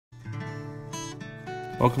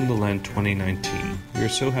Welcome to Lent 2019. We are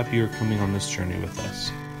so happy you are coming on this journey with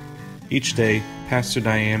us. Each day, Pastor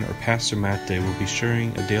Diane or Pastor Matt will be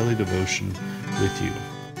sharing a daily devotion with you.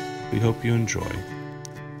 We hope you enjoy.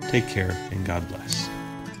 Take care and God bless.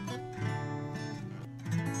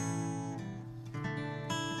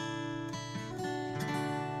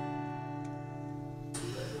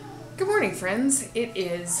 Good morning, friends. It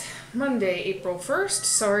is Monday, April 1st.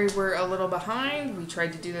 Sorry we're a little behind. We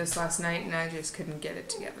tried to do this last night and I just couldn't get it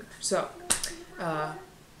together. So,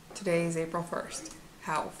 today is April 1st.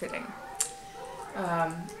 How fitting.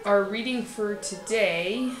 Our reading for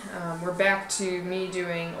today, we're back to me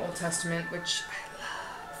doing Old Testament, which I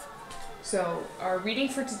love. So, our reading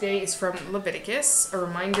for today is from Leviticus. A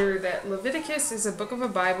reminder that Leviticus is a book of a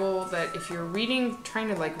Bible that if you're trying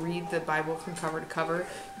to read the Bible from cover to cover,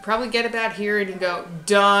 you probably get about here and you go,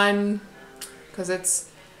 done. Because it's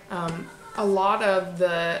a lot of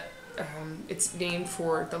the, it's named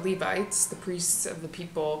for the Levites, the priests of the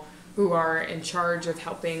people, who are in charge of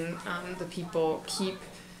helping the people keep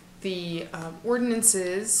the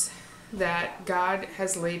ordinances that God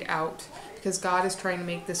has laid out, because God is trying to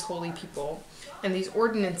make this holy people. And these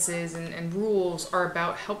ordinances and rules are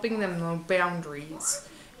about helping them know boundaries,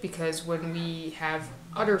 because when we have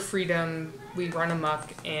utter freedom, we run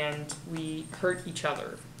amok and we hurt each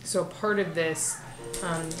other. So part of this,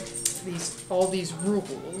 all these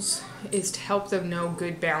rules, is to help them know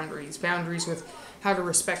good boundaries with how to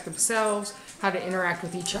respect themselves, how to interact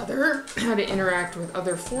with each other, how to interact with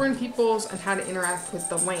other foreign peoples, and how to interact with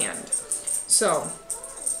the land. So,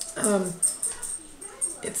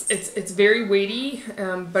 it's very weighty,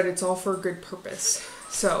 but it's all for a good purpose.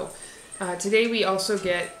 So, today we also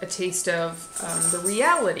get a taste of the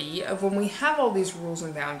reality of when we have all these rules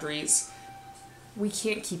and boundaries, we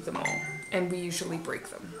can't keep them all, and we usually break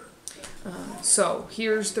them. So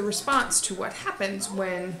here's the response to what happens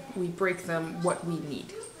when we break them, what we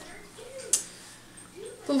need.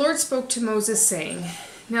 The Lord spoke to Moses, saying,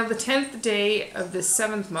 "Now the 10th day of this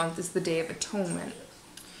 7th month is the Day of Atonement.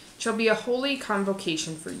 It shall be a holy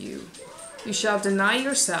convocation for you. You shall deny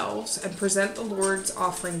yourselves and present the Lord's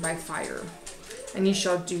offering by fire, and you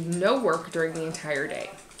shall do no work during the entire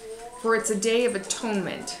day. For it's a day of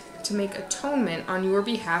atonement, to make atonement on your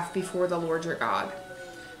behalf before the Lord your God.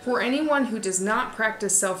 For anyone who does not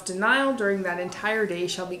practice self-denial during that entire day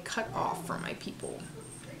shall be cut off from my people.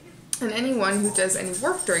 And anyone who does any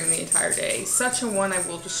work during the entire day, such a one I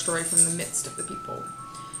will destroy from the midst of the people.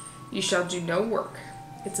 You shall do no work.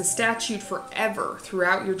 It's a statute forever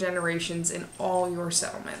throughout your generations in all your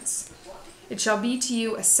settlements. It shall be to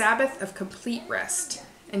you a Sabbath of complete rest,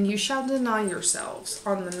 and you shall deny yourselves.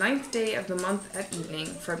 On the 9th day of the month at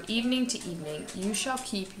evening, from evening to evening, you shall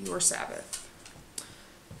keep your Sabbath."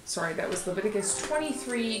 Sorry, that was Leviticus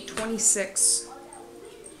 23:26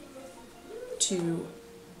 to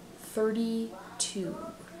 32.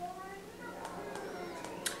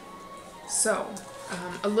 So,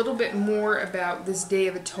 a little bit more about this Day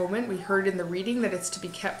of Atonement. We heard in the reading that it's to be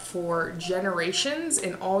kept for generations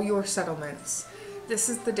in all your settlements. This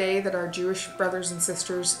is the day that our Jewish brothers and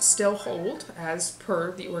sisters still hold, as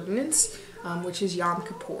per the ordinance, which is Yom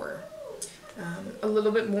Kippur. A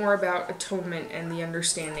little bit more about atonement and the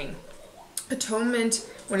understanding. Atonement,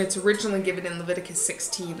 when it's originally given in Leviticus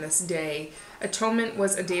 16, this day, atonement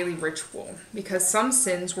was a daily ritual. Because some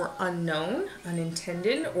sins were unknown,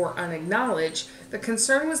 unintended, or unacknowledged, the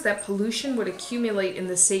concern was that pollution would accumulate in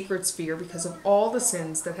the sacred sphere because of all the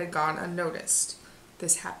sins that had gone unnoticed.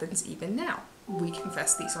 This happens even now. We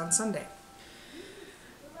confess these on Sunday.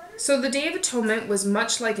 So the Day of Atonement was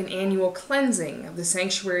much like an annual cleansing of the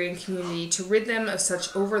sanctuary and community to rid them of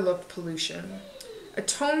such overlooked pollution.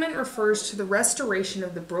 Atonement refers to the restoration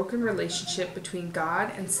of the broken relationship between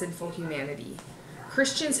God and sinful humanity.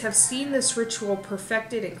 Christians have seen this ritual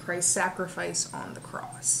perfected in Christ's sacrifice on the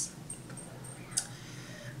cross.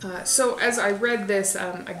 So as I read this,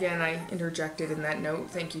 again, I interjected in that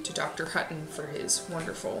note. Thank you to Dr. Hutton for his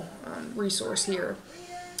wonderful resource here.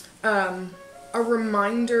 A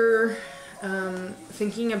reminder,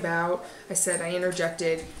 thinking about, I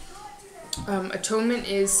interjected, atonement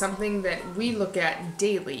is something that we look at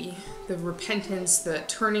daily, the repentance, the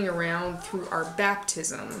turning around through our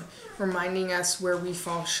baptism, reminding us where we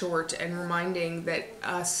fall short and reminding that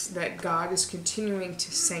God is continuing to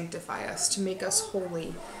sanctify us, to make us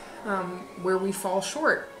holy where we fall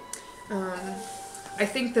short. I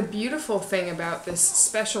think the beautiful thing about this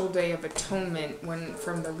special Day of Atonement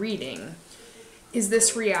from the reading is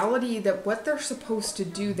this reality that what they're supposed to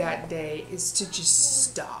do that day is to just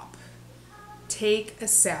stop. Take a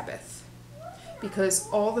Sabbath. Because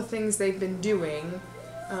all the things they've been doing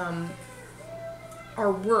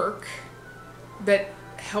our work that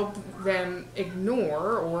help them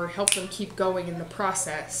ignore or help them keep going in the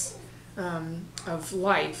process of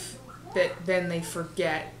life, that then they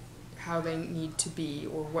forget how they need to be,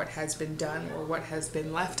 or what has been done, or what has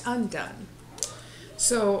been left undone.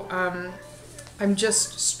 So I'm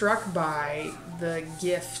just struck by the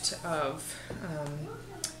gift of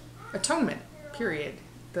atonement, period.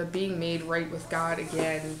 The being made right with God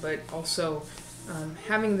again, but also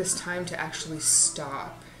having this time to actually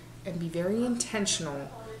stop and be very intentional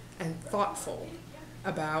and thoughtful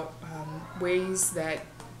about ways that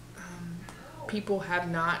people have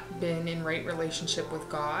not been in right relationship with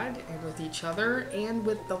God and with each other and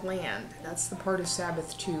with the land. That's the part of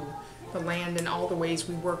Sabbath too. The land and all the ways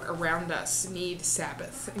we work around us need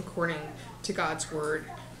Sabbath according to God's word.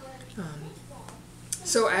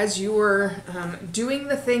 So as you're doing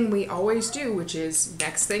the thing we always do, which is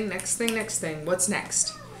next thing, next thing, next thing, what's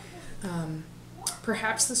next?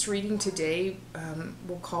 Perhaps this reading today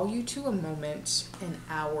will call you to a moment, an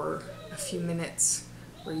hour, a few minutes,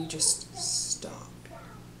 where you just stop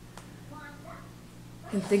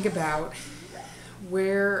and think about,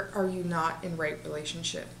 where are you not in right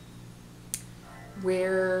relationship?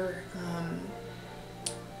 Where,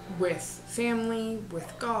 with family,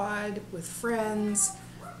 with God, with friends,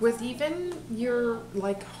 with even your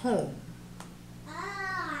home.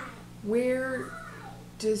 Where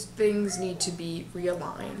does things need to be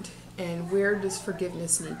realigned, and where does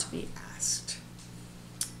forgiveness need to be asked?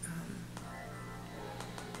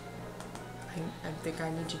 I think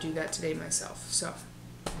I need to do that today myself. So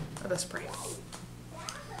let us pray.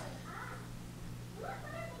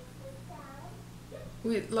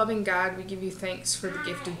 Loving God, we give you thanks for the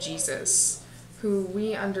gift of Jesus, who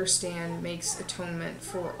we understand makes atonement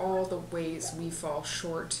for all the ways we fall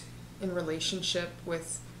short in relationship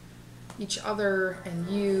with each other and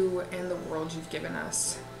you and the world you've given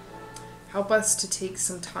us. Help us to take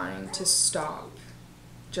some time to stop,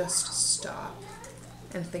 just stop,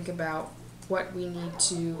 and think about what we need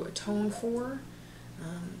to atone for,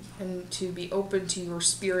 and to be open to your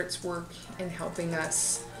Spirit's work in helping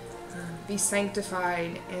us be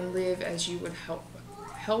sanctified and live as you would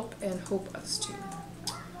help and hope us to.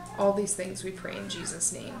 All these things we pray in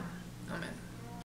Jesus' name. Amen.